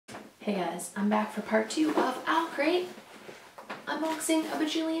Hey guys, I'm back for part 2 of Owlcrate, unboxing a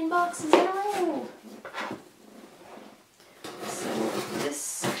bajillion boxes in a row. So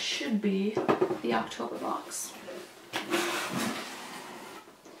this should be the October box.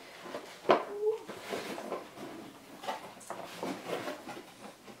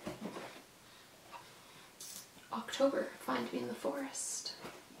 October, find me in the forest.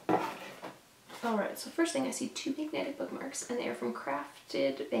 Alright, so first thing I see 2 magnetic bookmarks, and they are from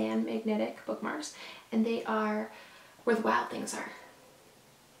Crafted Band Magnetic Bookmarks, and they are where the wild things are.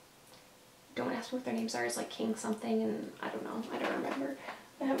 Don't ask me what their names are, it's like King something, and I don't know, I don't remember.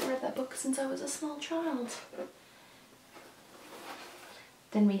 I haven't read that book since I was a small child.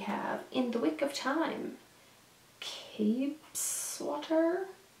 Then we have In the Wick of Time, Cape's Water.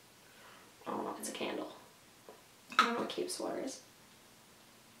 I don't know if it's a candle. I don't know what Cape's Water is.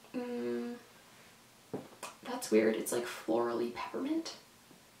 That's weird. It's like florally peppermint.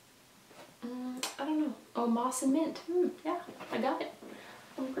 I don't know. Oh, moss and mint. Yeah, I got it.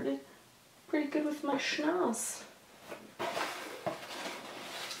 I'm pretty good with my schnoz.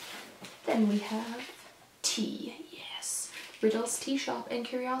 Then we have tea. Yes. Riddles Tea Shop and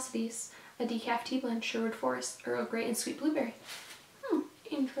Curiosities. A decaf tea blend, Sherwood Forest, Earl Grey, and Sweet Blueberry.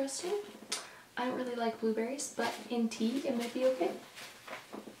 Interesting. I don't really like blueberries, but in tea it might be okay.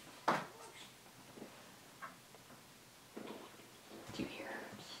 Do you hear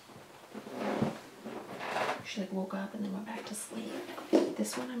her? She like woke up and then went back to sleep.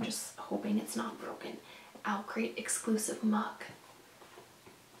 This one I'm just hoping it's not broken. Owlcrate exclusive mug.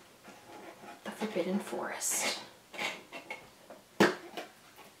 The Forbidden Forest.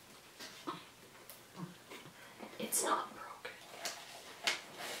 It's not broken.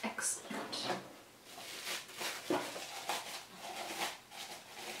 Excellent.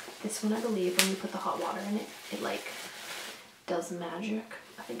 This one, I believe, when you put the hot water in it, it like does magic.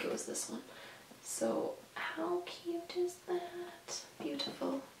 I think it was this one. So how cute is that?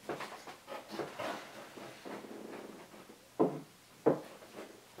 Beautiful.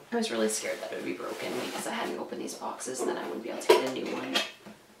 I was really scared that it would be broken because I hadn't opened these boxes and then I wouldn't be able to get a new one.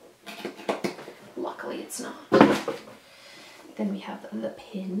 Luckily it's not. Then we have the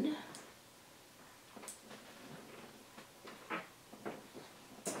pin.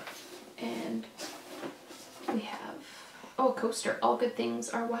 And we have, oh, a coaster. All good things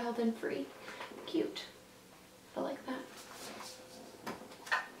are wild and free. Cute. I like that.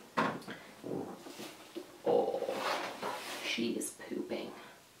 Oh, she is pooping.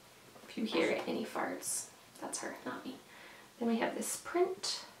 If you hear any farts, that's her, not me. Then we have this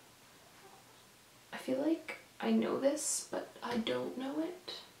print. I feel like I know this, but I don't know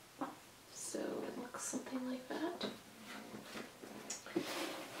it. So it looks something like that.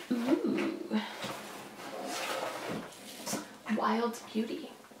 Ooh. Wild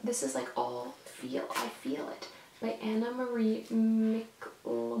Beauty. This is like all I Feel It by Anna Marie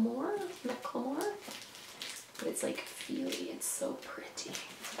McLemore. But it's like feely, it's so pretty.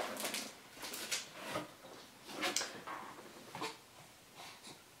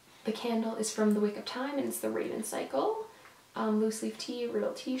 The candle is from The Wick of Time and it's the Raven Cycle. Loose Leaf Tea,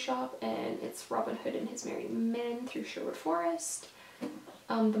 Riddle Tea Shop, and it's Robin Hood and His Merry Men through Sherwood Forest.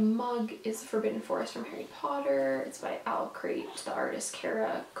 The mug is Forbidden Forest from Harry Potter. It's by Owlcrate, the artist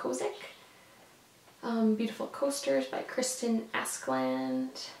Kara Kozik. Beautiful Coasters by Kristen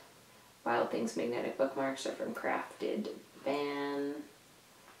Askland. Wild Things Magnetic Bookmarks are from Crafted Band.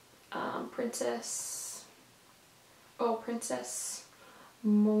 Princess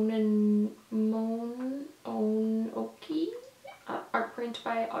Mononoke. Art print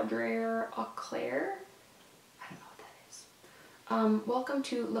by Audrey Auclair. I don't know what that is. Welcome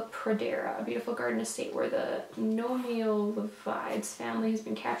to La Pradera, a beautiful garden estate where the Nomiolovides family has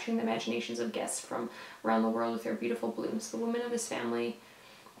been capturing the imaginations of guests from around the world with their beautiful blooms. The women of this family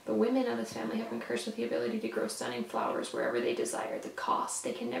have been cursed with the ability to grow stunning flowers wherever they desire. The cost,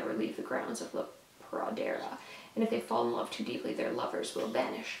 they can never leave the grounds of La Pradera, and if they fall in love too deeply, their lovers will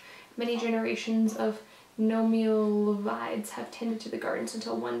vanish. Many generations of Nomiolovides have tended to the gardens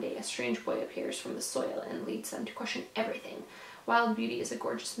until one day a strange boy appears from the soil and leads them to question everything. Wild Beauty is a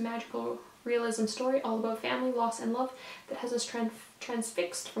gorgeous magical realism story all about family, loss, and love that has us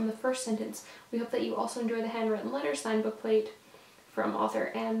transfixed from the first sentence. We hope that you also enjoy the handwritten letter, signed bookplate from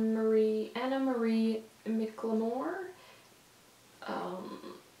author Anna Marie McLemore.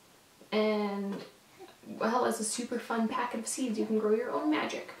 And well, as a super fun packet of seeds, you can grow your own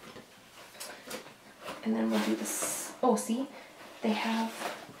magic. And then we'll do this. Oh, see? They have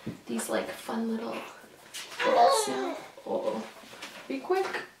these like fun little books now. Oh, be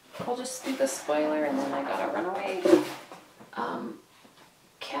quick. I'll just do the spoiler and then I gotta run away.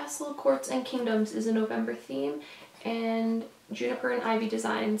 Castle, Courts, and Kingdoms is a November theme, and Juniper and Ivy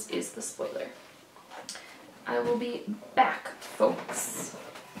Designs is the spoiler. I will be back, folks.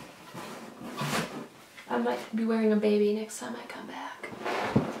 I might be wearing a baby next time I come back.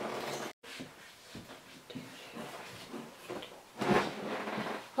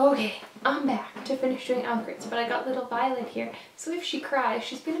 Okay, I'm back to finish doing Owlcrates, but I got little Violet here, so if she cries,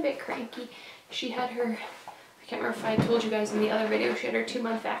 she's been a bit cranky. She had her, I can't remember if I told you guys in the other video, she had her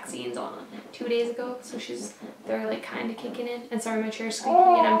 2-month vaccines on 2 days ago, so they're like kind of kicking in. And sorry, my chair's squeaking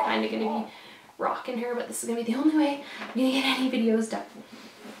and I'm kind of going to be rocking her, but this is going to be the only way I'm going to get any videos done.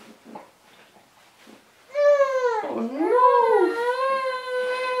 Oh no!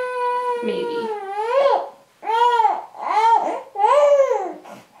 Maybe.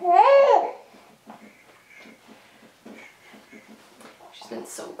 She's been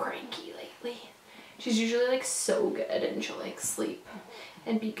so cranky lately. She's usually like so good and she'll like sleep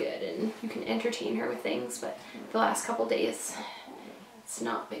and be good and you can entertain her with things, but the last couple days it's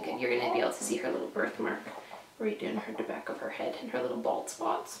not been good. You're gonna be able to see her little birthmark right in the back of her head and her little bald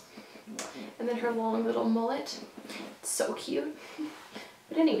spots. And then her long little mullet. It's so cute.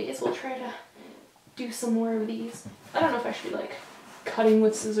 But anyways, we'll try to do some more of these. I don't know if I should be like cutting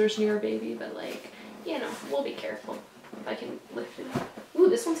with scissors near a baby, but like, you know, we'll be careful if I can lift it up. Ooh,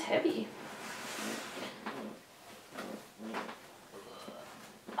 this one's heavy.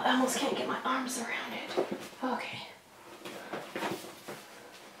 I almost can't get my arms around it. Okay.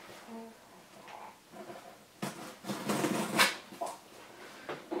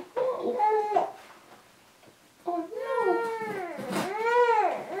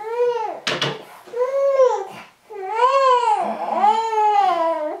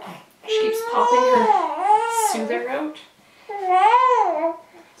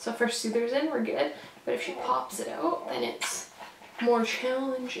 So if her soother's in, we're good. But if she pops it out, then it's more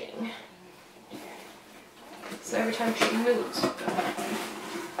challenging. So every time she moves,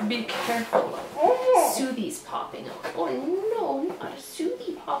 be careful. Soothy's popping out. Oh no, not a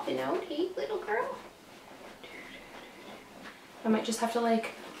Soothy popping out. Hey, little girl. I might just have to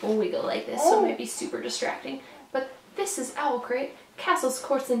like wiggle like this, so it might be super distracting. But this is Owlcrate, Castles,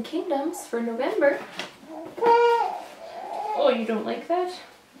 Courts, and Kingdoms for November. Oh, you don't like that?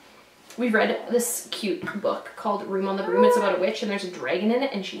 We read this cute book called Room on the Broom. It's about a witch and there's a dragon in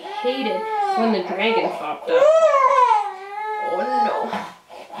it, and she hated when the dragon popped up. Oh no.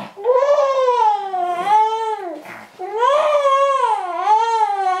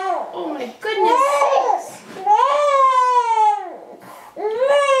 Oh my goodness sakes.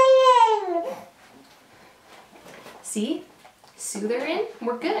 See? Soothe her in,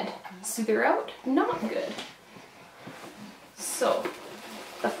 we're good. Soothe her out, not good. So,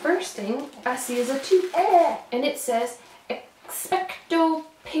 the first thing I see is a tube, and it says Expecto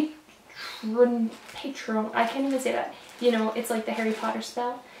Patron. I can't even say that. You know, it's like the Harry Potter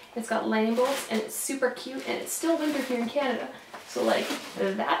spell. It's got lightning bolts, and it's super cute, and it's still winter here in Canada. So like,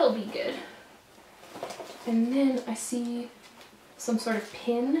 that'll be good. And then I see some sort of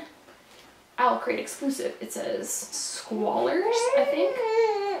pin. Owlcrate exclusive. It says Squallers, I think.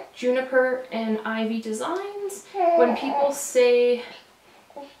 Juniper and Ivy Designs. When people say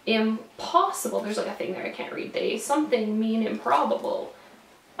impossible, there's like a thing there I can't read. They something mean improbable.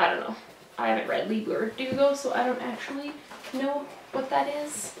 I don't know. I haven't read Libra or Dugo, so I don't actually know what that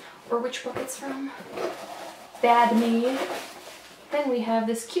is or which book it's from. Bad me. Then we have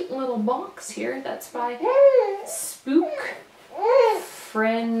this cute little box here that's by Spook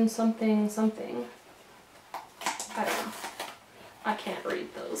Friend something something. I don't know. I can't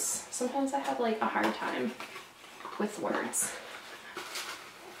read those. Sometimes I have like a hard time with words.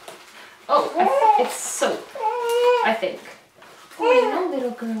 Oh, it's soap, I think. Oh, I know,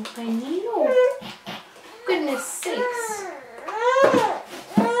 little girl. I know. Goodness sakes.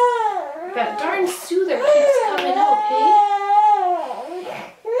 That darn soother keeps coming out, hey?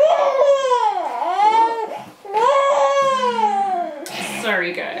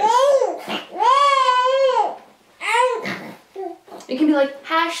 Sorry, guys. It can be like,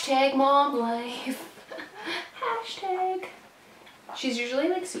 hashtag mom life. Hashtag. She's usually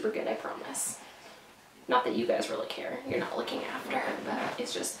like super good, I promise. Not that you guys really care. You're not looking after her, but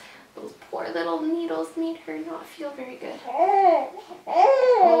it's just those poor little needles made her not feel very good.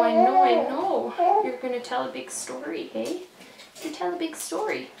 Oh, I know. You're gonna tell a big story, hey? You tell a big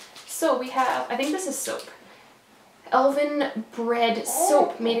story. So we have, I think this is soap. Elven bread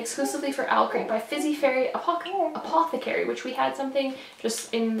soap made exclusively for Owlcrate by Fizzy Fairy Apothecary, which we had something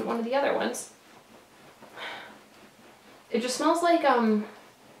just in one of the other ones. It just smells like, I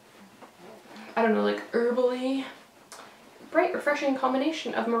don't know, like herbally. bright, refreshing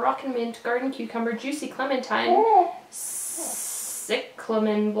combination of Moroccan mint, garden cucumber, juicy clementine,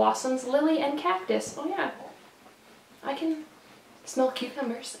 cyclamen blossoms, lily, and cactus. Oh yeah, I can smell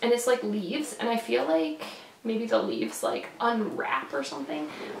cucumbers. And it's like leaves, and I feel like maybe the leaves like unwrap or something,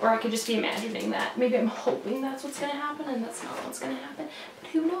 or I could just be imagining that. Maybe I'm hoping that's what's gonna happen and that's not what's gonna happen, but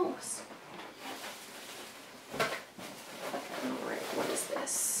who knows? Alright, what is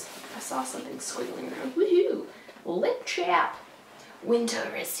this? I saw something squiggling around. Woohoo! Lip chap!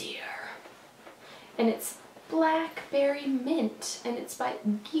 Winter is here. And it's blackberry mint, and it's by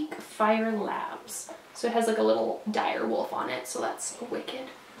Geek Fire Labs. So it has like a little dire wolf on it, so that's wicked.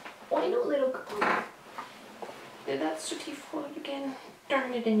 Oh, I know, little girl. Did that sooty fall again?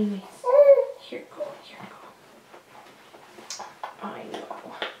 Darn it anyways. Here you go, here you go. I know.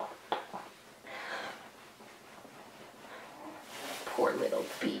 Poor little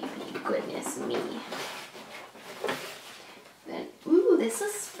baby, goodness me. Then, ooh, this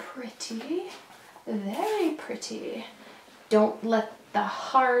is pretty. Very pretty. Don't let the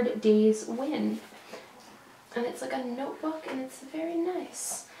hard days win. And it's like a notebook, and it's very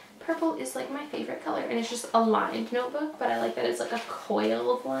nice. Purple is like my favorite color, and it's just a lined notebook, but I like that it's like a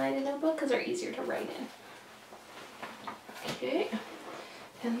coiled lined notebook because they're easier to write in. Okay,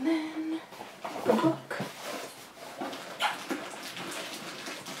 and then the book.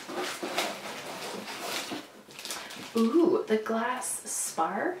 Ooh, the glass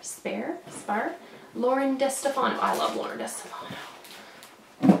spar, Lauren DeStefano. I love Lauren DeStefano.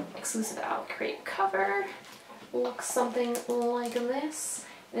 Exclusive Owlcrate cover. Looks something like this.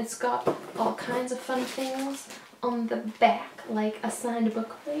 It's got all kinds of fun things on the back, like a signed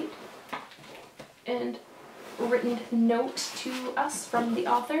bookplate and written note to us from the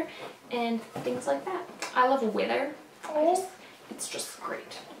author and things like that. I love Wither. It's just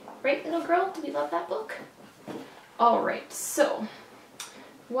great. Right, little girl? We love that book. Alright, so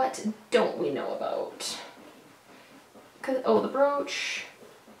what don't we know about? Oh, the brooch.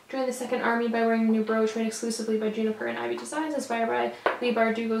 Join the Second Army by wearing a new brooch made exclusively by Juniper and Ivy Designs, inspired by Lee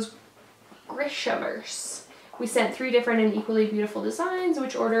Bardugo's Grishaverse. We sent 3 different and equally beautiful designs.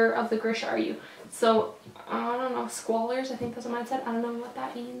 Which order of the Grisha are you? So, I don't know, squallers, I think that's what mine said. I don't know what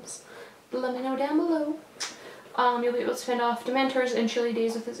that means. Let me know down below. You'll be able to fend off Dementors and chilly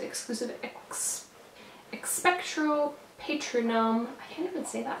days with this exclusive Expectro Patronum, I can't even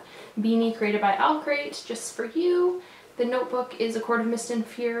say that, beanie created by Owlcrate, just for you. The notebook is A Court of Mist and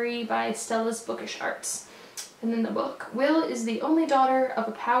Fury by Stella's Bookish Arts. And then the book. Will is the only daughter of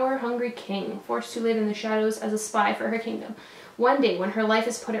a power-hungry king, forced to live in the shadows as a spy for her kingdom. One day, when her life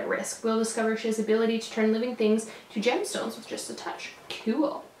is put at risk, Will discovers she has the ability to turn living things to gemstones with just a touch.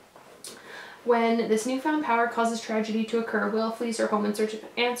 Cool. When this newfound power causes tragedy to occur, Will flees her home in search of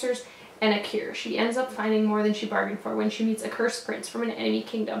answers and a cure. She ends up finding more than she bargained for when she meets a cursed prince from an enemy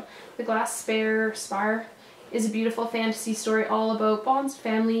kingdom. The Glass Spar is a beautiful fantasy story all about bonds,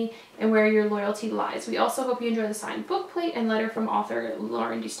 family, and where your loyalty lies. We also hope you enjoy the signed bookplate and letter from author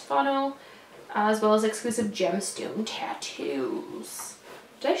Lauren DeStefano, as well as exclusive gemstone tattoos.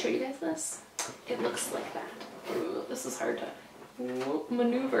 Did I show you guys this? It looks like that. Ooh, this is hard to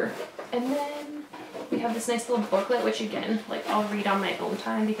maneuver. And then we have this nice little booklet, which again, like I'll read on my own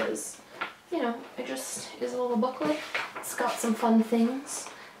time because, you know, it just is a little booklet. It's got some fun things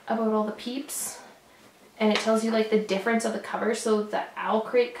about all the peeps. And it tells you like the difference of the cover. So the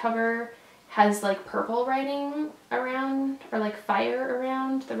Owlcrate cover has like purple writing around, or like fire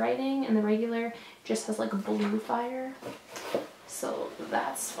around the writing, and the regular just has like blue fire. So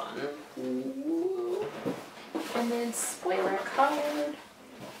that's fun. Ooh. And then spoiler card.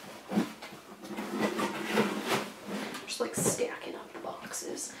 Just like stacking up the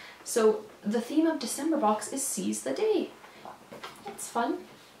boxes. So the theme of December box is Seize the Day. That's fun.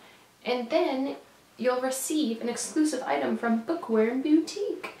 And then you'll receive an exclusive item from Bookworm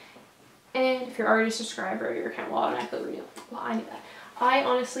Boutique. And if you're already a subscriber, your account will automatically renew. Well, I knew that. I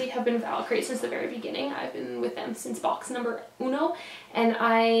honestly have been with Owlcrate since the very beginning. I've been with them since box number 1, and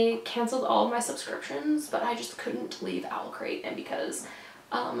I canceled all of my subscriptions, but I just couldn't leave Owlcrate, and because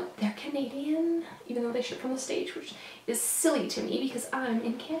they're Canadian, even though they ship from the States, which is silly to me because I'm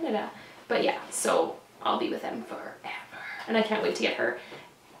in Canada. But yeah, so I'll be with them forever, and I can't wait to get her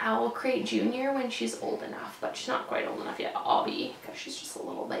Owlcrate Junior when she's old enough, but she's not quite old enough yet. I'll be, because she's just a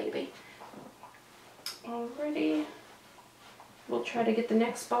little baby. Alrighty. We'll try to get the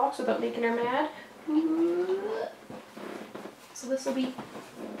next box without making her mad. So this will be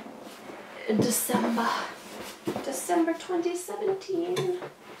December 2017.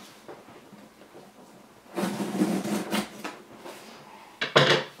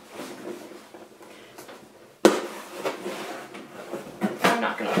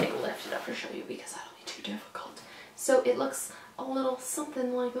 to show you because that'll be too difficult. So it looks a little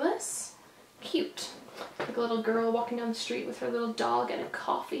something like this. Cute. Like a little girl walking down the street with her little dog and a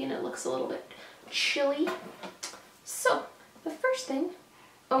coffee, and it looks a little bit chilly. So the first thing,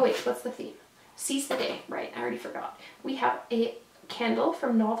 oh wait, what's the theme? Seize the day, right, I already forgot. We have a candle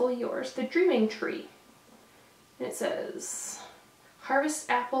from Novel Yours, The Dreaming Tree. And it says, harvest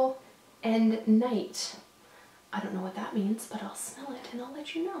apple and night. I don't know what that means, but I'll smell it and I'll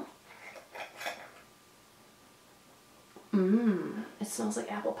let you know. It smells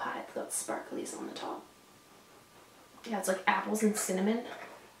like apple pie. It's got sparklies on the top. Yeah, it's like apples and cinnamon.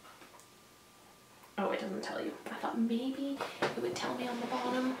 Oh, it doesn't tell you. I thought maybe it would tell me on the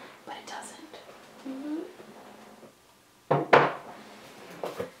bottom, but it doesn't.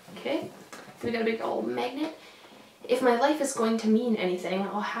 Okay, we got a big old magnet. If my life is going to mean anything,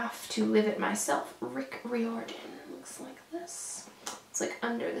 I'll have to live it myself. Rick Riordan. Looks like this. It's like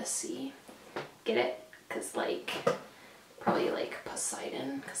under the sea. Get it? Because like, probably like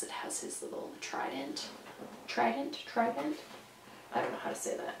Poseidon, because it has his little trident. Trident? I don't know how to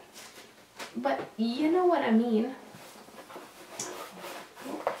say that. But you know what I mean.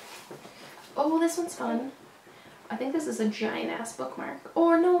 Oh, this one's fun. I think this is a giant ass bookmark.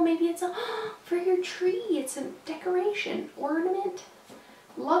 Or no, maybe it's a for your tree. It's a decoration, ornament.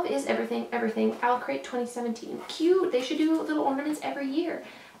 Love is everything, everything. Owlcrate 2017. Cute. They should do little ornaments every year.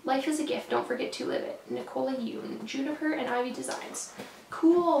 Life is a gift. Don't forget to live it. Nicola Yoon. Juniper and Ivy Designs.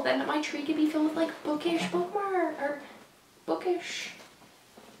 Cool. Then my tree could be filled with like bookish bookmark or bookish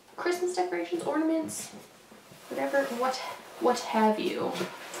Christmas decorations, ornaments, whatever. What have you?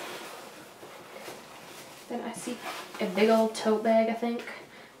 Then I see a big old tote bag, I think.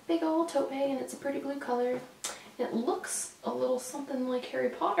 Big old tote bag, and it's a pretty blue color. And it looks a little something like Harry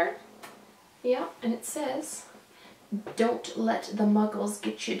Potter. Yeah, and it says, "Don't Let the Muggles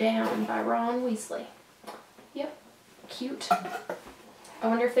Get You Down" by Ron Weasley. Yep, cute. I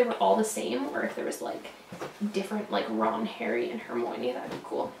wonder if they were all the same or if there was like different, like Ron, Harry, and Hermione. That'd be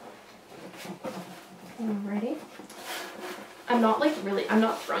cool. Alrighty. I'm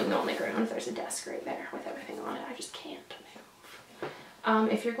not throwing them on the ground. There's a desk right there with everything on it. I just can't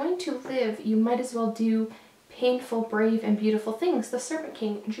move. If you're going to live, you might as well do Painful, Brave, and Beautiful Things. The Serpent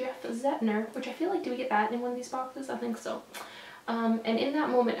King, Jeff Zetner, which I feel like, do we get that in one of these boxes? I think so. And in that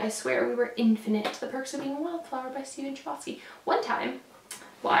moment, I swear we were infinite. The Perks of Being a Wildflower by Stephen Chbosky. One time,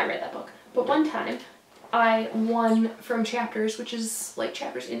 well, I read that book, but one time, I won from Chapters, which is like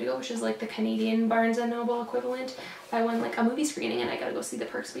Chapters Indigo, which is like the Canadian Barnes & Noble equivalent. I won like a movie screening and I got to go see The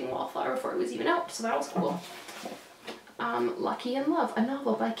Perks of Being a Wallflower before it was even out, so that was cool. Lucky in Love, a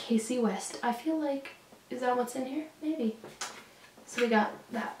novel by Casey West. I feel like, is that what's in here? Maybe. So we got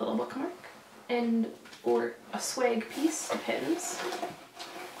that little bookmark or a swag piece, depends.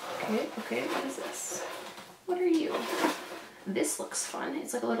 Okay, what is this? What are you? This looks fun.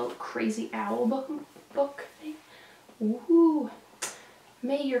 It's like a little crazy owl book thing. Ooh.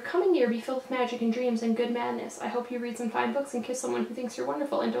 May your coming year be filled with magic and dreams and good madness. I hope you read some fine books and kiss someone who thinks you're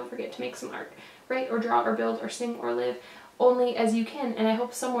wonderful, and don't forget to make some art. Write or draw or build or sing or live only as you can, and I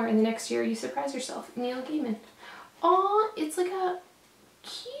hope somewhere in the next year you surprise yourself. Neil Gaiman. Aw, it's like a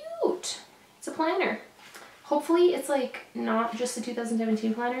cute. It's a planner. Hopefully it's like not just the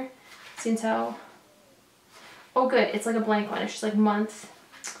 2017 planner, since how, oh good, it's like a blank one. It's just like month.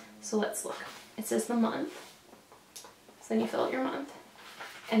 So let's look. It says the month. So then you fill out your month.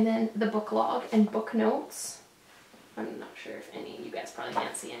 And then the book log and book notes. I'm not sure if you guys probably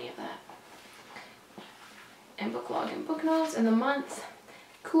can't see any of that. And book log and book notes and the month.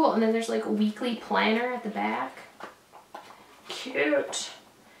 Cool. And then there's like a weekly planner at the back. Cute.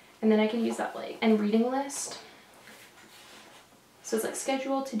 And then I can use that like, and reading list. So it's like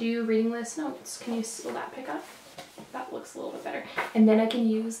schedule, to do, reading list, notes. Will that pick up? That looks a little bit better. And then I can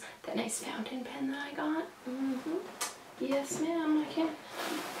use that nice fountain pen that I got. Yes, ma'am, I can.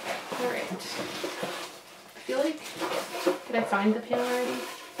 Alright. I feel like, did I find the pin already?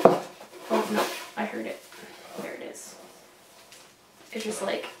 Oh, no, I heard it. There it is. It's just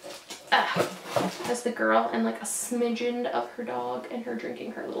like, that's the girl and like a smidgen of her dog and her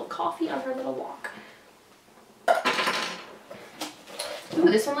drinking her little coffee on her little walk. Ooh,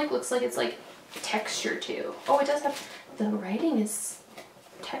 this one like looks like it's like texture too. Oh, it does have, the writing is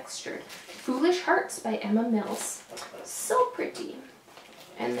textured. Foolish Hearts by Emma Mills. So pretty.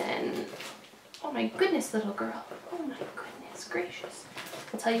 And then, oh my goodness, little girl. Oh my goodness gracious.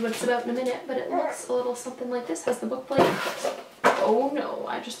 I'll tell you what it's about in a minute, but it looks a little something like this. Has the book plate. Oh no,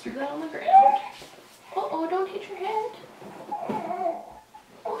 I just threw that on the ground. Uh-oh, don't hit your head.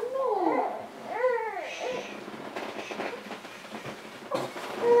 Oh no.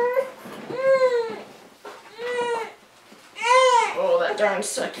 darn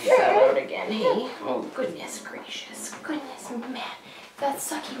sucky fell out again, hey? Oh, goodness gracious. Goodness, man. That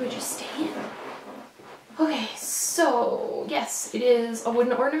sucky would just stay in. Okay, so, yes, it is a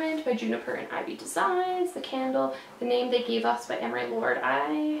wooden ornament by Juniper and Ivy Designs. The candle, the name they gave us by Emery Lord.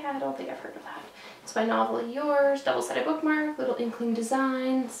 I don't think I've heard of that. It's by Novelly Yours. Double-sided bookmark, Little Inkling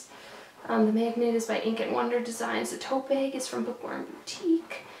Designs. The magnet is by Ink and Wonder Designs. The tote bag is from Bookworm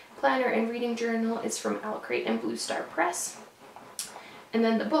Boutique. Planner and reading journal is from Owlcrate and Blue Star Press. And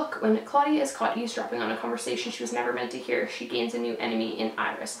then the book, when Claudia is caught eavesdropping on a conversation she was never meant to hear, she gains a new enemy in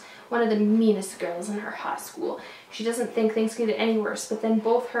Iris, one of the meanest girls in her high school. She doesn't think things can get any worse, but then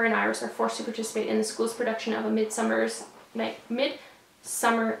both her and Iris are forced to participate in the school's production of A Midsummer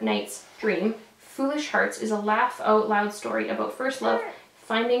Night's Dream. Foolish Hearts is a laugh-out-loud story about first love,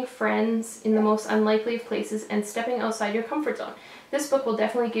 finding friends in the most unlikely of places, and stepping outside your comfort zone. This book will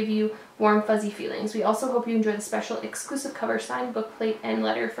definitely give you warm, fuzzy feelings. We also hope you enjoy the special exclusive cover, signed bookplate, and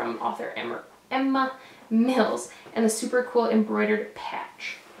letter from author Emma Mills, and the super cool embroidered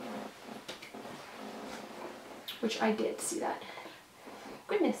patch. Which I did see that.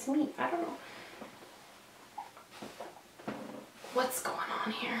 Goodness me, I don't know what's going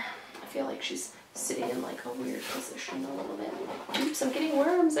on here. I feel like she's sitting in like a weird position a little bit. Oops, I'm getting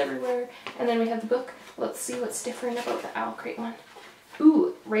worms everywhere. And then we have the book. Let's see what's different about the Owlcrate one.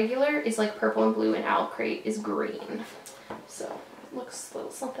 Ooh, regular is like purple and blue, and Owlcrate is green. So it looks a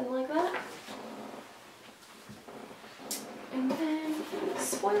little something like that. And then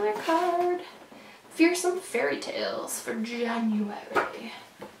spoiler card. Fearsome Fairy Tales for January.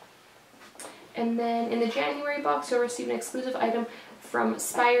 And then in the January box, you'll receive an exclusive item from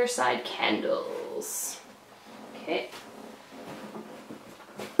Spireside Candles. Okay.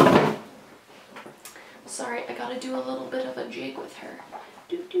 Sorry, I gotta do a little bit of a jig with her.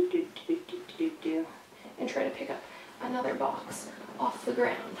 Do, do, do, do, do, do, do. And try to pick up another box off the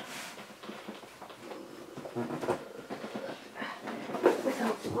ground.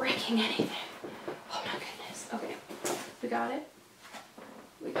 Without breaking anything. Oh my goodness. Okay. We got it.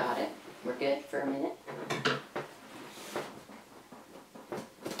 We got it. We're good for a minute.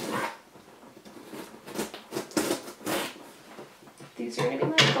 These are going to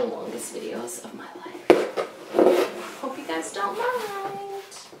be like the longest videos of my life. Hope you guys don't mind.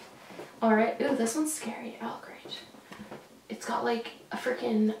 Alright, ooh, this one's scary. Owlcrate. It's got like a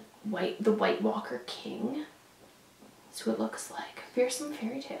freaking the White Walker King. That's who it looks like. Fearsome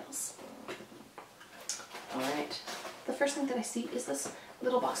Fairy Tales. Alright. The first thing that I see is this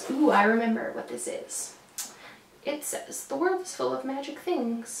little box. Ooh, I remember what this is. It says, the world is full of magic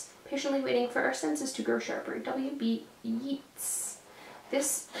things, patiently waiting for our senses to grow sharper. W.B. Yeats.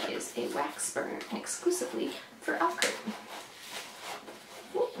 This is a wax burn exclusively for Owlcrate.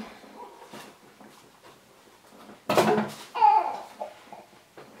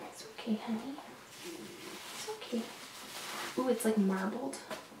 It's okay, honey. It's okay. Ooh, it's like marbled.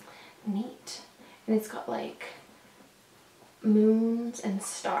 Neat. And it's got like moons and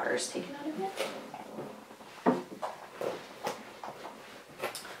stars taken out of it.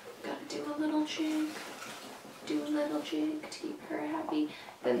 Gotta do a little jig. Do a little jig to keep her happy.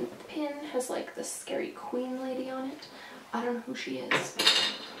 Then the pin has like this scary queen lady on it. I don't know who she is.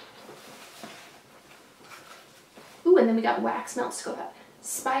 Ooh, and then we got wax melts to go with that.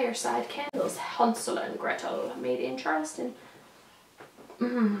 Spireside Candles, Hansel and Gretel, made in Charleston.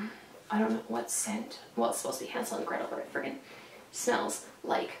 I don't know what scent. Well, it's supposed to be Hansel and Gretel, but it friggin' smells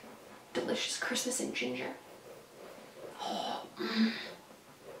like delicious Christmas and ginger. Oh,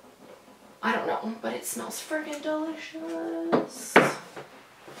 I don't know, but it smells friggin' delicious.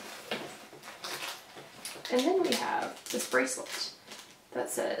 And then we have this bracelet that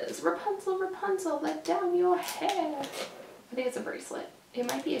says, Rapunzel, Rapunzel, let down your hair. I think it's a bracelet. It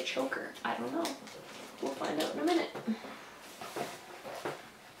might be a choker. I don't know. We'll find out in a minute.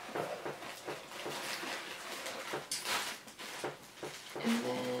 And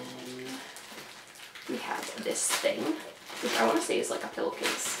then we have this thing, which I want to say is like a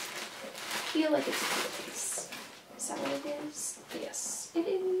pillowcase. I feel like it's a pillowcase. Is that what it is? Yes, it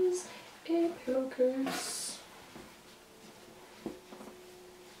is a pillowcase.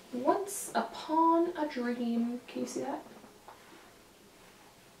 Once Upon a Dream. Can you see that?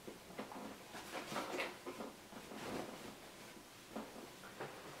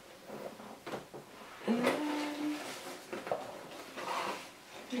 And then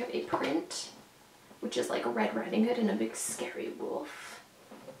we have a print, which is like a Red Riding Hood and a big scary wolf.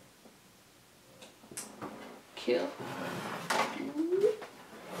 Cute.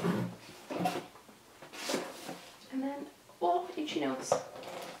 And then, well, itchy nose.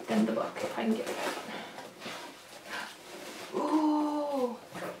 Then the book, if I can get it out. Ooh,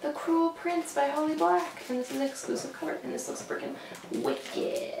 Cruel Prince by Holly Black. And this is an exclusive cover. And this looks freaking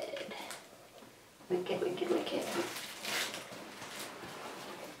wicked. Wicked, wicked, wicked.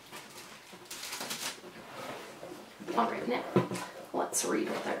 Alright, now let's read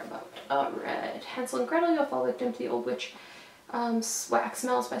what they're about. Alright, Hansel and Gretel, you'll fall victim to the old witch wax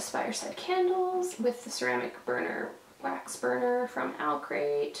melts by Fireside Candles with the ceramic burner, wax burner from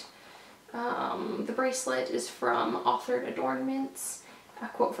Owlcrate. The bracelet is from Authored Adornments. A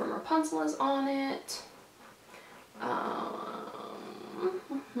quote from Rapunzel is on it. And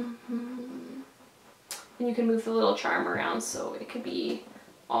you can move the little charm around so it could be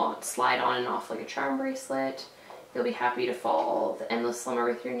slide on and off like a charm bracelet. You'll be happy to fall the endless slumber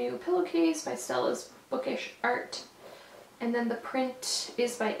with your new pillowcase by Stella's bookish art. And then the print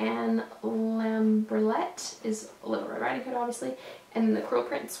is by Anne Lamberlet, is Little Red Riding Hood obviously. And then the Cruel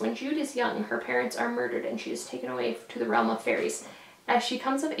Prince. When Jude is young, her parents are murdered and she is taken away to the realm of fairies. As she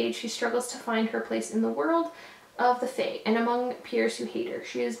comes of age, she struggles to find her place in the world of the Fae and among peers who hate her.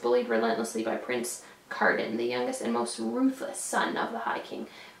 She is bullied relentlessly by Prince Carden, the youngest and most ruthless son of the High King.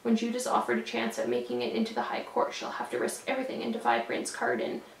 When Jude is offered a chance at making it into the High Court, she'll have to risk everything and defy Prince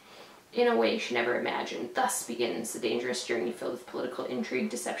Carden in a way she never imagined. Thus begins the dangerous journey filled with political intrigue,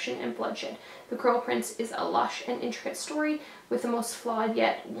 deception, and bloodshed. The Cruel Prince is a lush and intricate story with the most flawed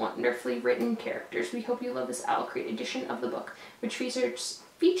yet wonderfully written characters. We hope you love this Owlcrate edition of the book, which features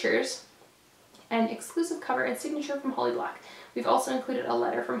an exclusive cover and signature from Holly Black. We've also included a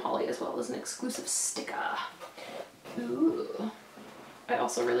letter from Holly as well as an exclusive sticker. Ooh. I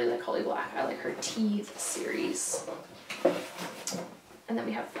also really like Holly Black. I like her Teeth series. And then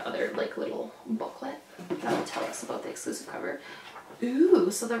we have the other like little booklet that will tell us about the exclusive cover.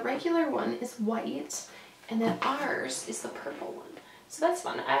 Ooh, so the regular one is white and then ours is the purple one. So that's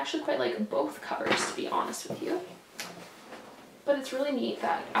fun. I actually quite like both covers, to be honest with you. But it's really neat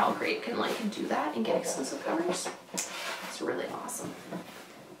that Owlcrate can like do that and get exclusive covers. It's really awesome.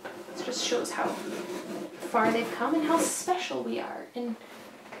 It just shows how far they've come and how special we are, and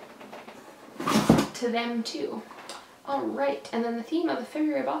to them too. Alright, and then the theme of the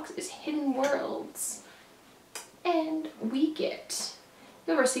February box is Hidden Worlds. And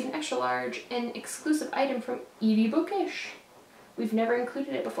you'll receive an extra large and exclusive item from Evie Bookish. We've never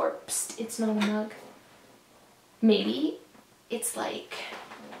included it before. Psst, it's not a mug. Maybe it's like,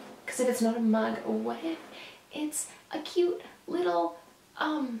 because if it's not a mug, what if it's a cute little,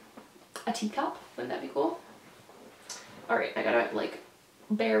 a teacup? Wouldn't that be cool? Alright, I gotta like,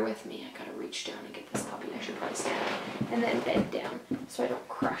 bear with me. I gotta reach down and get this puppy. I should probably stand and then bend down so I don't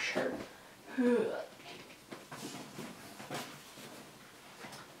crush her.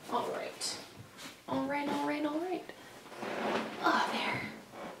 Alright. Alright, alright, alright. Oh, there.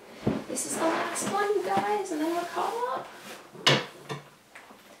 This is the last one, you guys, and then we're caught up.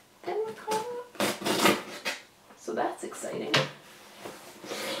 Then we're caught up. So that's exciting.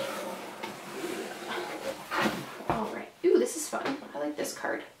 Alright. Ooh, this is fun. I like this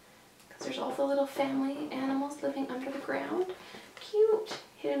card. Because there's all the little family animals living under the ground. Cute.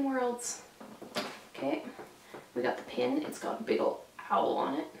 Hidden Worlds. Okay. We got the pin. It's got a big old owl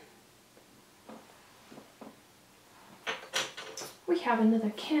on it. We have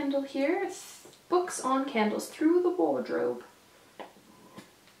another candle here. Books on Candles Through the Wardrobe.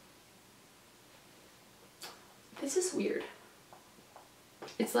 This is weird.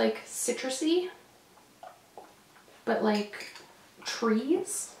 It's like citrusy, but like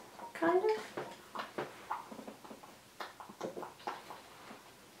trees, kind of.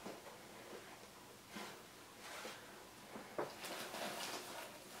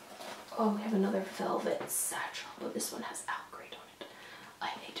 Oh, we have another velvet satchel, but this one has Owlcrate on it. I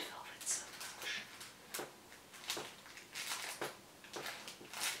hate velvet so much.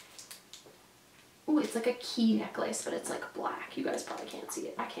 Ooh, it's like a key necklace, but it's like black. You guys probably can't see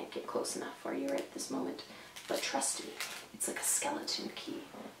it. I can't get close enough for you right this moment. But trust me, it's like a skeleton key.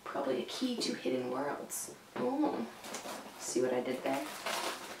 Probably a key to Hidden Worlds. Oh, see what I did there?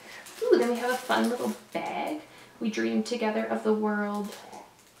 Ooh, then we have a fun little bag. We dreamed together of the world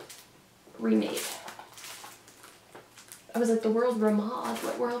remade. I was like, the world remade?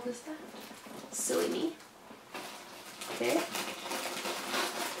 What world is that? Silly me. Okay.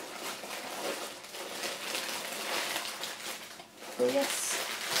 Oh yes,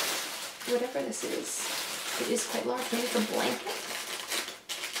 whatever this is, it is quite large. Maybe it's a blanket?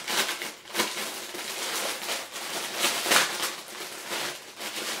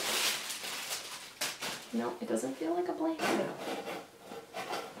 No, it doesn't feel like a blanket.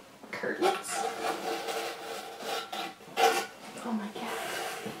 Curtains? Oh my god.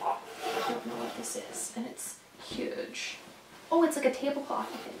 I don't know what this is, and it's huge. Oh, it's like a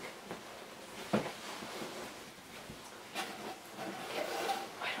tablecloth, I think.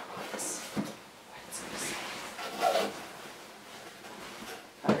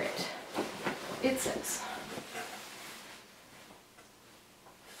 says,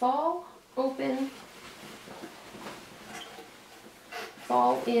 fall, open,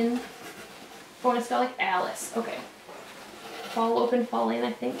 fall in. Oh, and it's got like Alice. Okay. Fall open, fall in,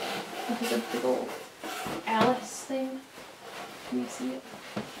 I think. There's a big old Alice thing. Can you see it?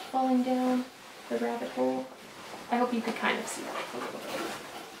 Falling down the rabbit hole. I hope you could kind of see that a little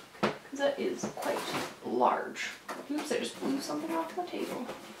bit. Because that is quite large. Oops, I just blew something off the table.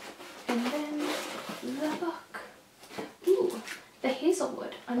 And then the book. Ooh, The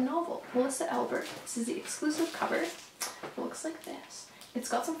Hazelwood, a novel. Melissa Albert. This is the exclusive cover. It looks like this. It's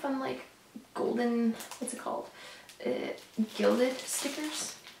got some fun, like, golden, what's it called? Gilded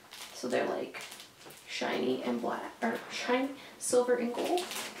stickers. So they're like shiny and black, or shiny, silver and gold.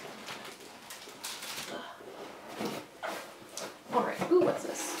 Alright, ooh, what's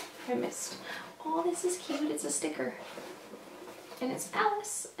this? I missed. Oh, this is cute. It's a sticker. And it's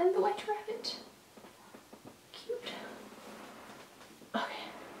Alice and the White Rabbit. Cute. Okay,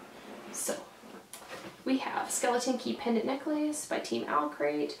 so we have Skeleton Key Pendant Necklace by Team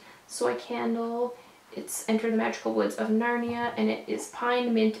Owlcrate, Soy Candle. It's Enter the Magical Woods of Narnia, and it is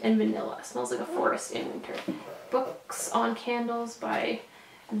pine, mint, and vanilla. It smells like a forest in winter. Books on Candles by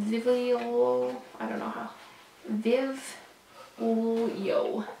Vivio, I don't know how. Vivio.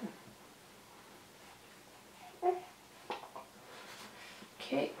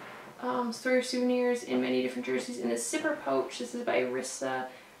 Okay. Store your souvenirs in many different jerseys in this zipper pouch. This is by Rissa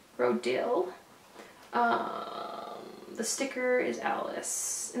Rodil. The sticker is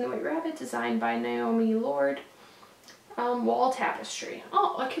Alice and the White Rabbit, designed by Naomi Lord. Wall tapestry.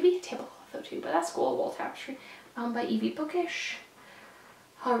 Oh, it could be a tablecloth though too, but that's cool. Wall tapestry by Evie Bookish.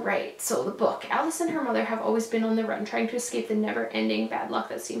 Alright, so the book. Alice and her mother have always been on the run, trying to escape the never-ending bad luck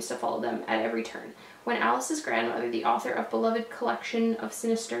that seems to follow them at every turn. When Alice's grandmother, the author of beloved collection of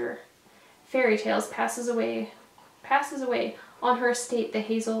sinister fairy tales, passes away on her estate, the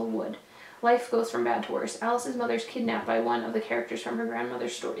Hazelwood, life goes from bad to worse. Alice's mother is kidnapped by one of the characters from her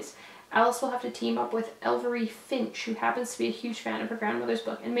grandmother's stories. Alice will have to team up with Elvery Finch, who happens to be a huge fan of her grandmother's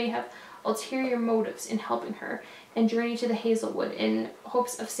book and may have ulterior motives in helping her, and journey to the Hazelwood in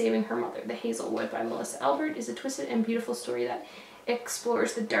hopes of saving her mother. The Hazelwood by Melissa Albert is a twisted and beautiful story that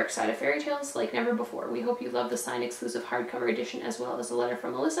explores the dark side of fairy tales like never before. We hope you love the signed exclusive hardcover edition as well as a letter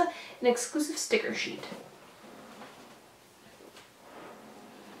from Melissa, an exclusive sticker sheet.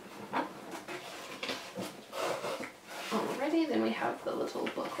 Alrighty, then we have the little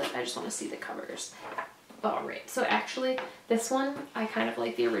booklet. I just want to see the covers. Alright, so actually this one, I kind of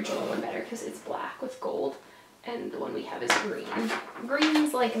like the original one better because it's black with gold, and the one we have is green.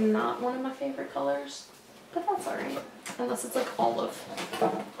 Green's like not one of my favorite colors, but that's alright. Unless it's like olive. I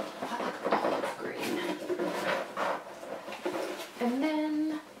like olive green. And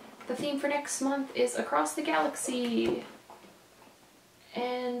then the theme for next month is Across the Galaxy.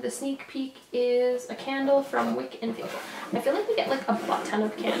 And the sneak peek is a candle from Wick and Faithful. I feel like we get like a butt ton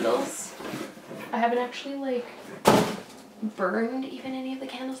of candles. I haven't actually like burned even any of the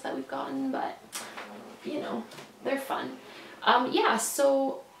candles that we've gotten, but you know, they're fun. Yeah,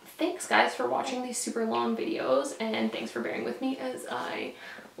 so thanks guys for watching these super long videos, and thanks for bearing with me as I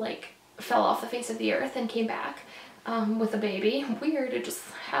like fell off the face of the earth and came back with a baby. Weird, it just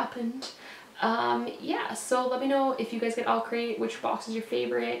happened. Yeah, so let me know if you guys get Owlcrate, which box is your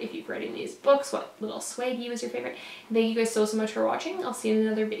favorite, if you've read any of these books, what little swaggy was your favorite. And thank you guys so much for watching. I'll see you in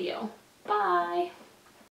another video. Bye!